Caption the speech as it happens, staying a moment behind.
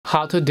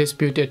How to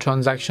dispute a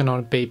transaction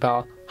on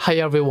PayPal. Hi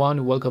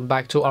everyone, welcome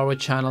back to our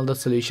channel, The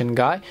Solution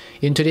Guy.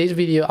 In today's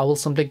video, I will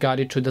simply guide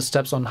you through the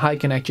steps on how you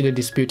can actually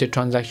dispute a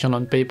transaction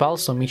on PayPal,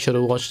 so make sure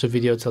to watch the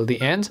video till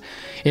the end.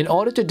 In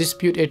order to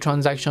dispute a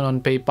transaction on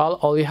PayPal,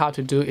 all you have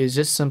to do is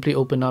just simply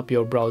open up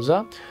your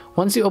browser.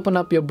 Once you open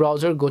up your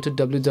browser, go to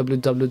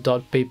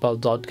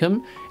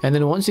www.paypal.com, and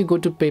then once you go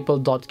to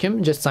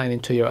paypal.com, just sign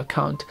into your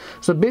account.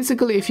 So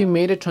basically, if you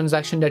made a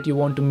transaction that you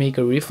want to make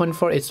a refund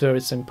for, it's very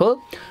simple.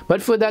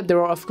 But for that,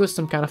 there are of course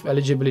some kind of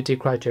eligibility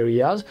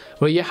criteria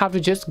where you have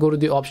to just go to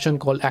the option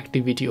called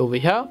activity over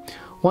here.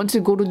 Once you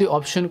go to the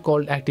option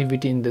called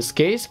activity, in this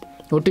case,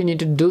 what you need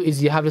to do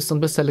is you have to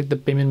simply select the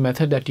payment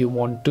method that you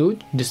want to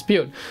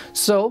dispute.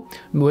 So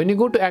when you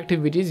go to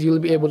activities, you'll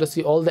be able to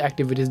see all the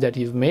activities that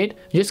you've made.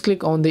 Just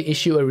click on the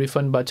issue a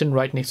refund button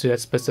right next to that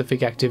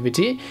specific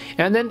activity,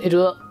 and then it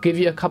will give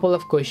you a couple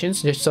of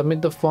questions. Just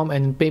submit the form,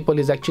 and PayPal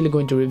is actually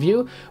going to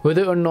review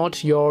whether or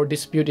not your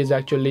dispute is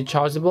actually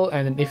chargeable,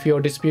 and if your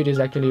dispute is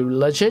actually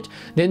legit,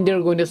 then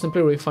they're going to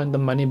simply refund the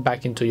money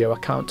back into your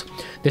account.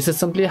 This is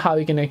simply how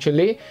you can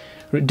actually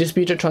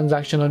dispute a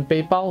transaction on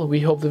PayPal.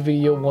 We hope the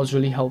video was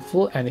really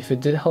helpful, and if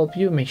it did help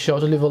you, make sure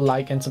to leave a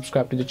like and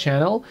subscribe to the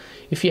channel.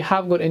 If you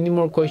have got any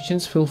more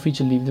questions, feel free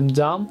to leave them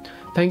down.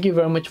 Thank you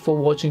very much for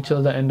watching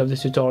till the end of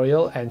this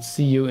tutorial, and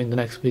see you in the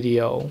next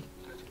video.